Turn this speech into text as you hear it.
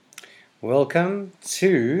Welcome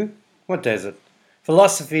to, what day is it?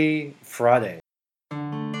 Philosophy Friday.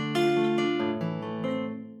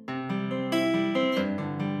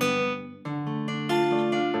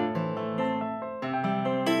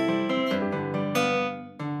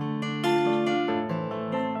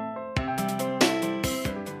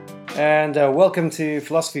 And welcome to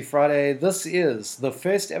Philosophy Friday. This is the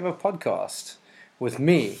first ever podcast with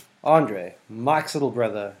me, Andre, Mike's little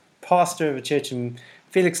brother, pastor of a church in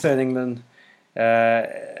Felixstowe, England.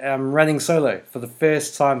 I'm running solo for the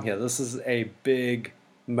first time here. This is a big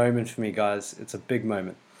moment for me, guys. It's a big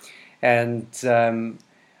moment. And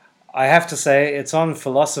I have to say, it's on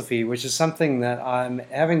philosophy, which is something that I'm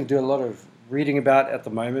having to do a lot of reading about at the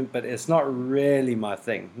moment, but it's not really my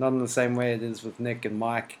thing. Not in the same way it is with Nick and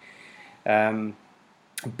Mike. But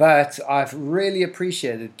I've really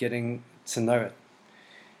appreciated getting to know it.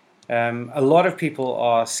 A lot of people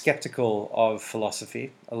are skeptical of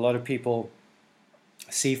philosophy. A lot of people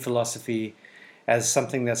see philosophy as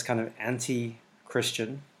something that's kind of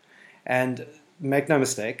anti-Christian. And make no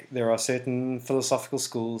mistake, there are certain philosophical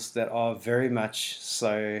schools that are very much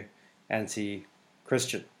so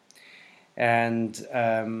anti-Christian.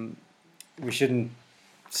 And we shouldn't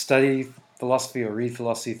study philosophy or read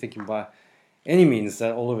philosophy thinking by any means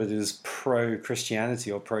that all of it is pro-Christianity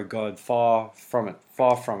or pro-God. Far from it.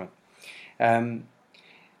 And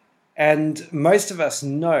most of us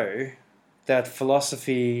know that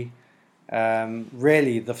philosophy,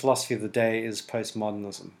 really the philosophy of the day is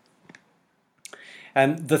postmodernism.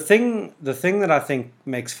 And the thing that I think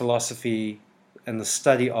makes philosophy and the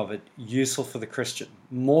study of it useful for the Christian,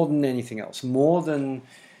 more than anything else, more than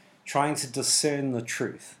trying to discern the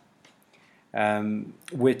truth,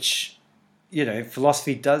 which,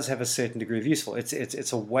 philosophy does have a certain degree of useful.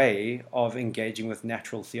 It's a way of engaging with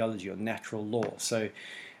natural theology or natural law. So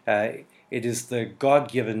it is the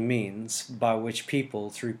God-given means by which people,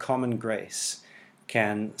 through common grace,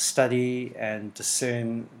 can study and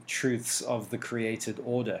discern truths of the created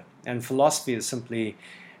order. And philosophy is simply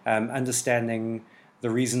understanding the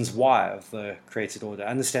reasons why of the created order,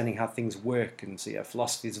 understanding how things work, and so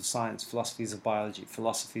philosophies of science, philosophies of biology,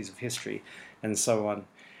 philosophies of history, and so on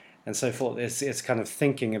and so forth. It's kind of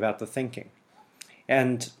thinking about the thinking.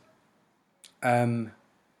 And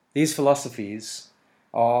these philosophies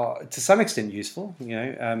are to some extent useful.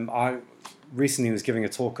 I recently was giving a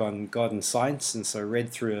talk on God and science, and so I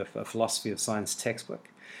read through a philosophy of science textbook.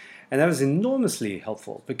 And that was enormously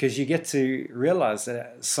helpful because you get to realize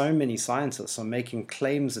that so many scientists are making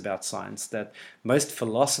claims about science that most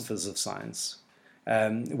philosophers of science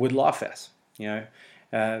would laugh at.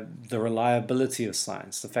 The reliability of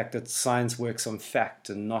science, the fact that science works on fact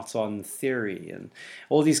and not on theory, and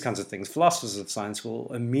all these kinds of things. Philosophers of science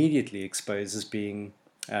will immediately expose as being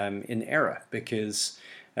in error because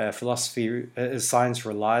science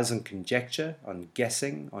relies on conjecture, on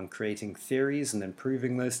guessing, on creating theories and then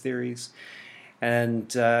proving those theories,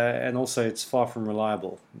 and also it's far from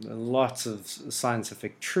reliable. Lots of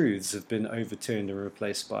scientific truths have been overturned and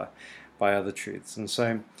replaced by other truths, and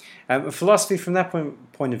so philosophy from that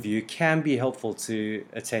point of view can be helpful to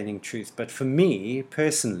attaining truth. But for me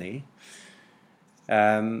personally,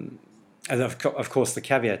 and of course the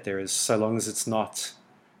caveat there is so long as it's not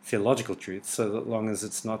theological truth, so long as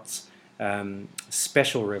it's not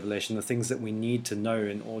special revelation, the things that we need to know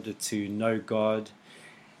in order to know God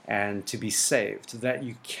and to be saved, that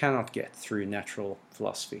you cannot get through natural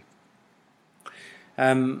philosophy.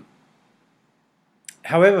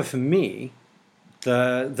 However, for me,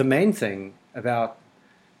 the main thing about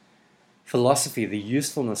philosophy, the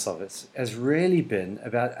usefulness of it, has really been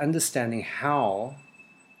about understanding how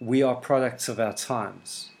we are products of our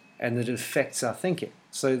times and that it affects our thinking.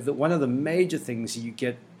 So that one of the major things you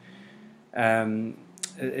get,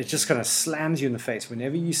 it just kind of slams you in the face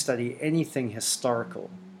whenever you study anything historical.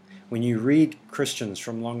 When you read Christians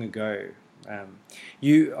from long ago,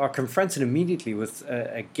 you are confronted immediately with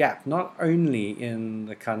a gap, not only in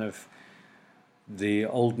the kind of the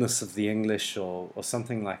oldness of the English or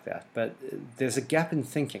something like that, but there's a gap in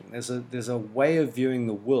thinking. There's a way of viewing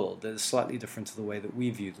the world that is slightly different to the way that we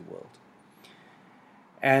view the world.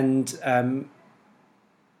 And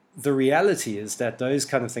the reality is that those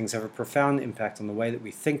kind of things have a profound impact on the way that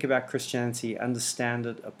we think about Christianity, understand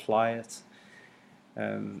it, apply it.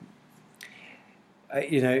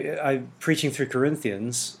 Preaching through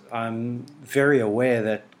Corinthians, I'm very aware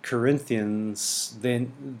that Corinthians,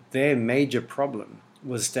 their major problem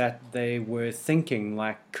was that they were thinking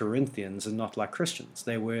like Corinthians and not like Christians.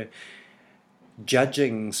 They were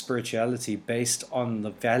judging spirituality based on the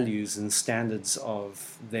values and standards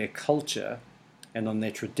of their culture and on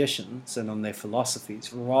their traditions and on their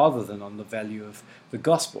philosophies, rather than on the value of the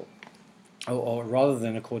gospel, or rather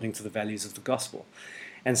than according to the values of the gospel.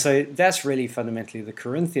 And so that's really fundamentally the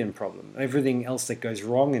Corinthian problem. Everything else that goes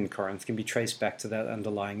wrong in Corinth can be traced back to that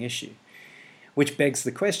underlying issue, which begs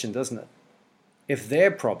the question, doesn't it? If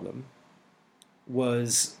their problem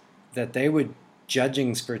was that they were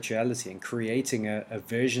judging spirituality and creating a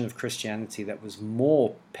version of Christianity that was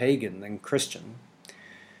more pagan than Christian,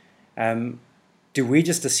 do we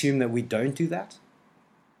just assume that we don't do that?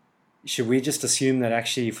 Should we just assume that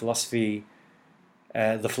actually philosophy,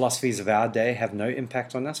 the philosophies of our day have no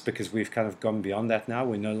impact on us because we've kind of gone beyond that now,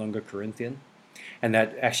 we're no longer Corinthian, and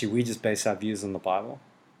that actually we just base our views on the Bible?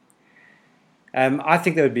 I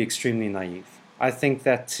think that would be extremely naive. I think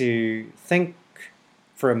that to think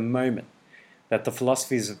for a moment that the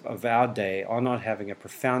philosophies of our day are not having a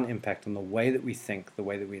profound impact on the way that we think, the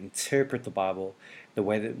way that we interpret the Bible, the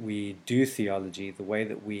way that we do theology, the way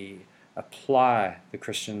that we apply the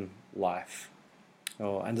Christian life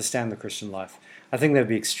or understand the Christian life, I think that would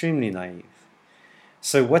be extremely naive.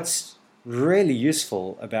 So what's really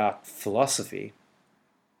useful about philosophy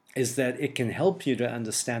is that it can help you to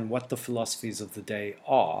understand what the philosophies of the day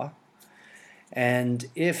are. And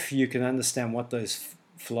if you can understand what those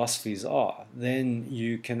philosophies are, then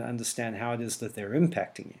you can understand how it is that they're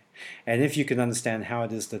impacting you. And if you can understand how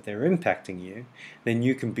it is that they're impacting you, then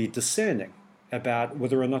you can be discerning about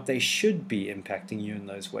whether or not they should be impacting you in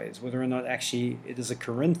those ways, whether or not actually it is a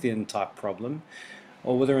Corinthian type problem,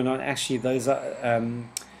 or whether or not actually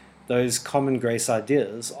those common grace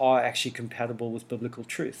ideas are actually compatible with biblical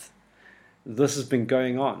truth. This has been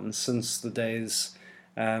going on since the days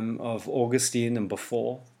of Augustine and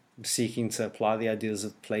before, seeking to apply the ideas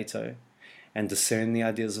of Plato and discern the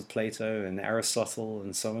ideas of Plato and Aristotle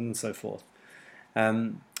and so on and so forth.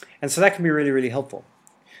 And so that can be really, really helpful.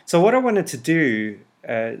 So what I wanted to do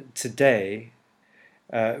today,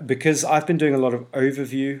 because I've been doing a lot of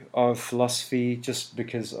overview of philosophy just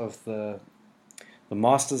because of the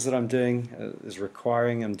masters that I'm doing is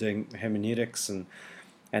requiring, I'm doing hermeneutics and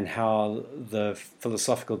how the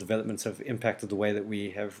philosophical developments have impacted the way that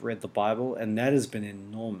we have read the Bible, and that has been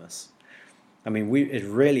enormous. I mean, it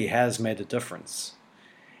really has made a difference.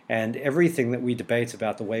 And everything that we debate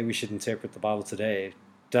about the way we should interpret the Bible today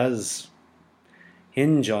does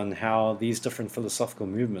hinge on how these different philosophical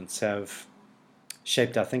movements have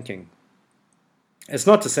shaped our thinking. It's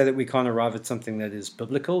not to say that we can't arrive at something that is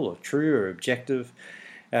biblical or true or objective.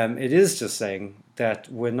 It is just saying that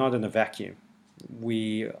we're not in a vacuum.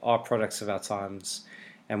 We are products of our times,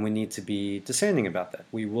 and we need to be discerning about that.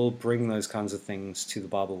 We will bring those kinds of things to the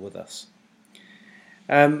Bible with us.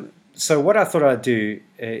 So what I thought I'd do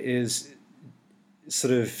is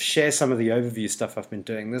sort of share some of the overview stuff I've been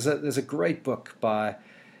doing. There's a great book by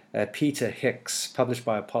Peter Hicks, published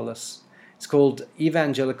by Apollos. It's called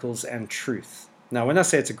Evangelicals and Truth. Now, when I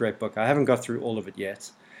say it's a great book, I haven't got through all of it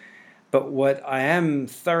yet. But what I am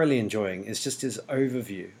thoroughly enjoying is just his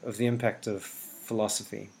overview of the impact of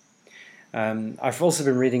philosophy. I've also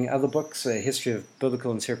been reading other books, A History of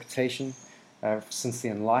Biblical Interpretation since the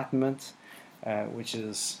Enlightenment, which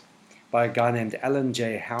is by a guy named Alan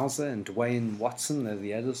J. Hauser and Dwayne Watson. They're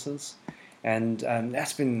the editors. And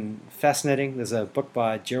that's been fascinating. There's a book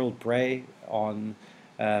by Gerald Bray on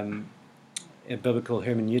biblical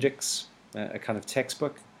hermeneutics, a kind of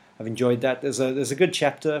textbook. I've enjoyed that. There's a good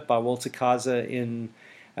chapter by Walter Kaiser in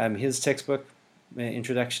his textbook,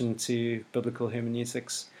 Introduction to Biblical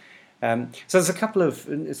Hermeneutics. So there's a couple of,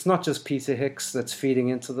 it's not just Peter Hicks that's feeding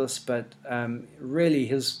into this, but really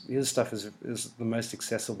his stuff is the most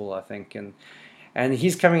accessible, I think. And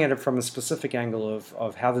he's coming at it from a specific angle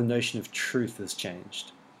of how the notion of truth has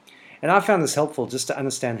changed. And I found this helpful just to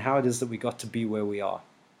understand how it is that we got to be where we are.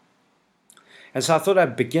 And so I thought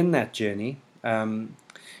I'd begin that journey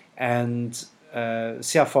and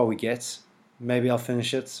see how far we get. Maybe I'll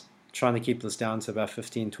finish it, trying to keep this down to about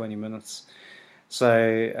 15, 20 minutes.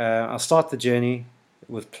 So I'll start the journey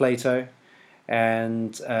with Plato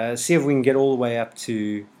and see if we can get all the way up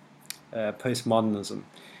to postmodernism.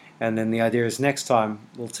 And then the idea is next time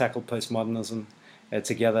we'll tackle postmodernism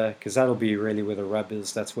together, because that'll be really where the rub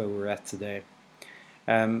is. That's where we're at today.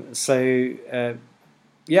 Yeah,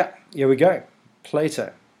 here we go.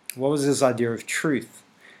 Plato. What was his idea of truth?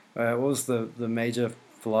 What was the major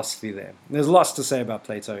philosophy there? There's lots to say about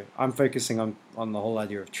Plato. I'm focusing on the whole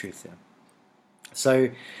idea of truth here. So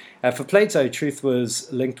for Plato, truth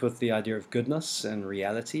was linked with the idea of goodness and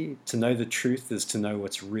reality. To know the truth is to know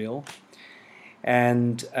what's real.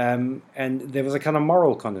 And there was a kind of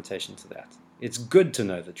moral connotation to that. It's good to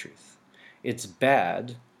know the truth. It's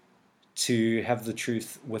bad to have the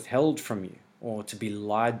truth withheld from you. or to be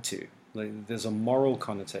lied to. There's a moral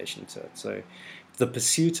connotation to it. So the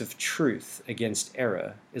pursuit of truth against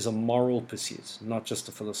error is a moral pursuit, not just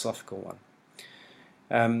a philosophical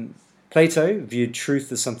one. Plato viewed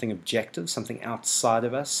truth as something objective, something outside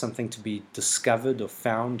of us, something to be discovered or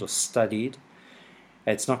found or studied.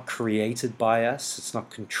 It's not created by us, it's not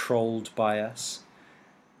controlled by us.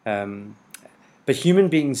 But human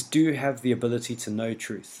beings do have the ability to know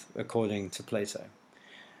truth, according to Plato.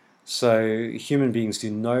 So human beings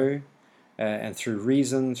do know, and through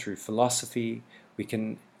reason, through philosophy, we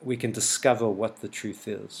can discover what the truth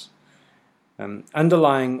is.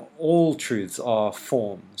 Underlying all truths are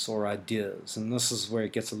forms or ideas, and this is where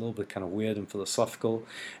it gets a little bit kind of weird and philosophical.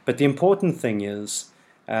 But the important thing is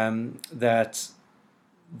that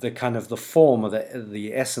the kind of the form or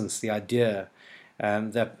the essence, the idea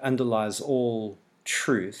that underlies all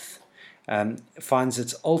truth finds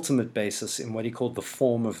its ultimate basis in what he called the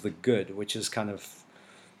form of the good, which is kind of,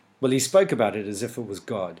 well, he spoke about it as if it was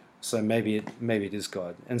God. So maybe it is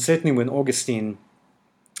God. And certainly when Augustine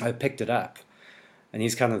picked it up, and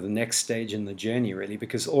he's kind of the next stage in the journey, really,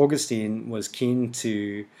 because Augustine was keen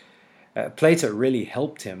to, Plato really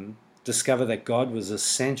helped him discover that God was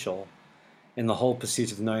essential in the whole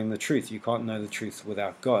pursuit of knowing the truth. You can't know the truth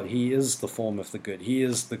without God. He is the form of the good. He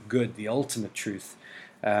is the good, the ultimate truth,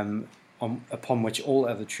 upon which all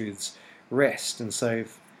other truths rest. And so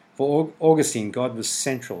for Augustine, God was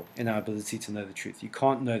central in our ability to know the truth. You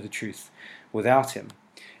can't know the truth without him.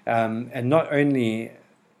 And not only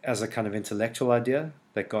as a kind of intellectual idea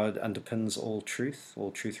that God underpins all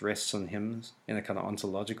truth rests on him in a kind of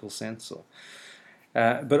ontological sense,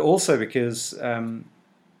 but also because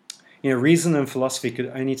reason and philosophy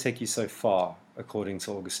could only take you so far, according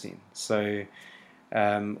to Augustine. So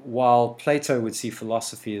while Plato would see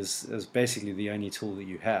philosophy as basically the only tool that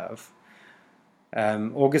you have,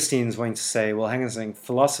 Augustine's going to say, well, hang on a second,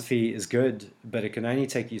 philosophy is good, but it can only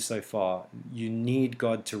take you so far. You need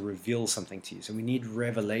God to reveal something to you. So we need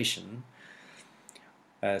revelation,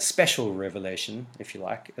 special revelation, if you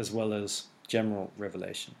like, as well as general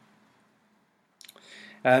revelation.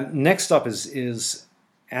 Next up is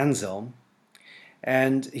Anselm,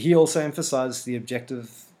 and he also emphasized the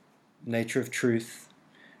objective nature of truth,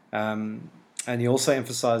 and he also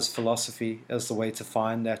emphasized philosophy as the way to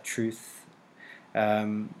find that truth.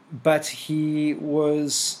 But he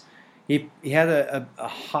had a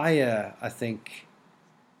higher, I think,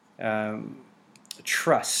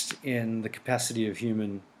 trust in the capacity of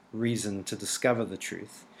human reason to discover the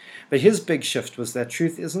truth. But his big shift was that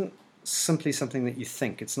truth isn't simply something that you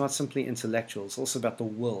think. It's not simply intellectual. It's also about the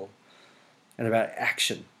will and about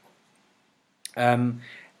action.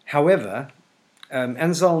 However,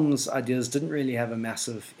 Anselm's ideas didn't really have a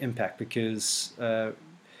massive impact because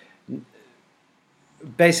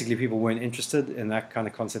basically people weren't interested in that kind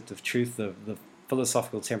of concept of truth. The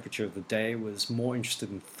philosophical temperature of the day was more interested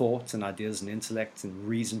in thought and ideas and intellect and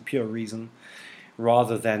reason, pure reason,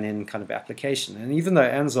 rather than in kind of application. And even though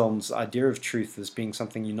Anselm's idea of truth as being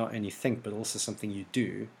something you not only think but also something you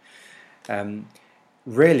do,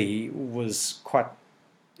 really was quite,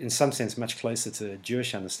 in some sense, much closer to a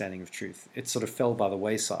Jewish understanding of truth. It sort of fell by the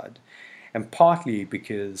wayside, and partly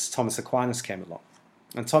because Thomas Aquinas came along.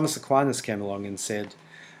 And Thomas Aquinas came along and said,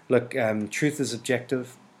 look, truth is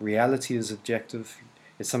objective, reality is objective,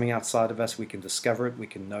 it's something outside of us, we can discover it, we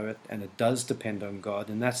can know it, and it does depend on God.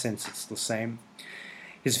 In that sense, it's the same.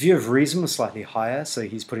 His view of reason was slightly higher, so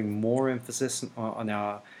he's putting more emphasis on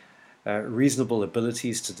our reasonable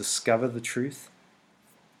abilities to discover the truth.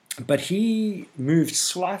 But he moved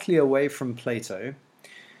slightly away from Plato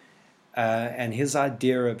and his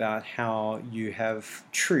idea about how you have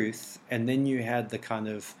truth and then you had the kind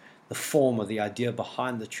of the form or the idea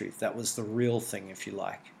behind the truth. That was the real thing, if you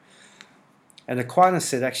like. And Aquinas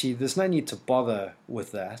said, actually, there's no need to bother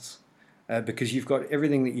with that because you've got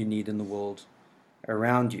everything that you need in the world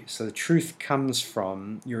around you. So the truth comes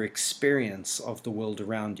from your experience of the world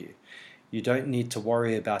around you. You don't need to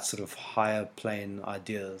worry about sort of higher plane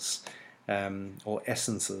ideas or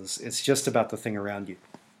essences. It's just about the thing around you.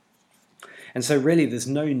 And so really there's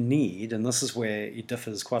no need, and this is where it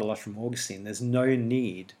differs quite a lot from Augustine, there's no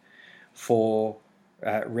need for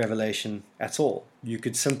revelation at all. You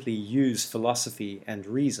could simply use philosophy and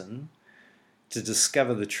reason to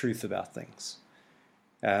discover the truth about things.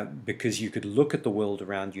 Because you could look at the world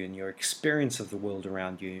around you and your experience of the world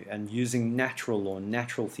around you, and using natural law,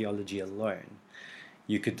 natural theology alone,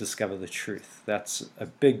 you could discover the truth. That's a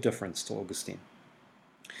big difference to Augustine.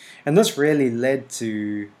 And this really led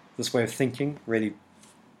to, this way of thinking really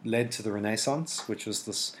led to the Renaissance, which was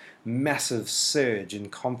this massive surge in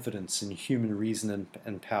confidence in human reason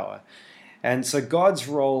and power. And so God's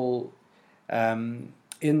role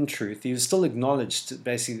in truth, he was still acknowledged,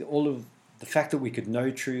 basically all of the fact that we could know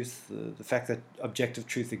truth, the fact that objective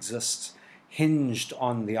truth exists, hinged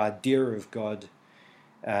on the idea of God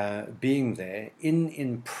being there.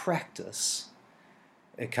 In practice,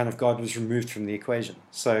 kind of God was removed from the equation.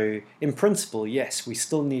 So in principle, yes, we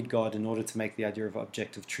still need God in order to make the idea of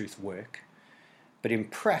objective truth work. But in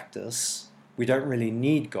practice, we don't really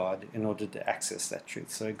need God in order to access that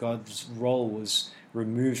truth. So God's role was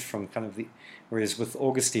removed from kind of whereas with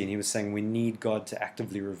Augustine, he was saying we need God to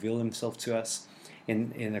actively reveal himself to us.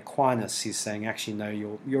 In Aquinas, he's saying, actually, no,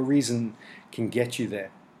 your reason can get you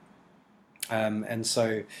there. And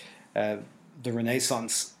so the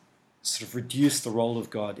Renaissance sort of reduced the role of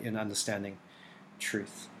God in understanding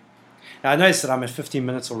truth. Now, I noticed that I'm at 15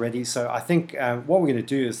 minutes already, so I think what we're going to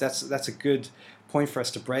do is that's a good point for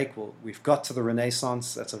us to break. We've got to the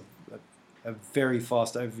Renaissance. That's a very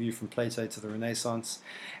fast overview from Plato to the Renaissance,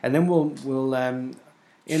 and then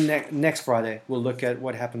next Friday we'll look at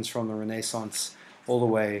what happens from the Renaissance all the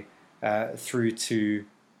way through to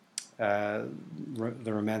the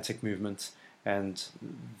Romantic movement and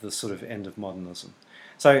the sort of end of modernism.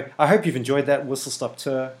 So I hope you've enjoyed that whistle-stop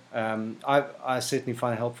tour. I certainly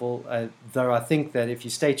find it helpful, though I think that if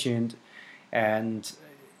you stay tuned and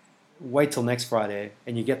wait till next Friday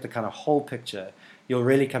and you get the kind of whole picture, you'll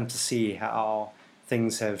really come to see how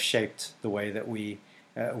things have shaped the way that we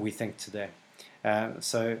think today.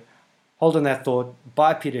 So hold on that thought.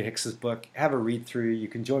 Buy Peter Hicks's book. Have a read through. You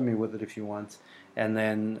can join me with it if you want, and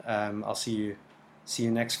then I'll see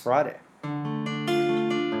you next Friday.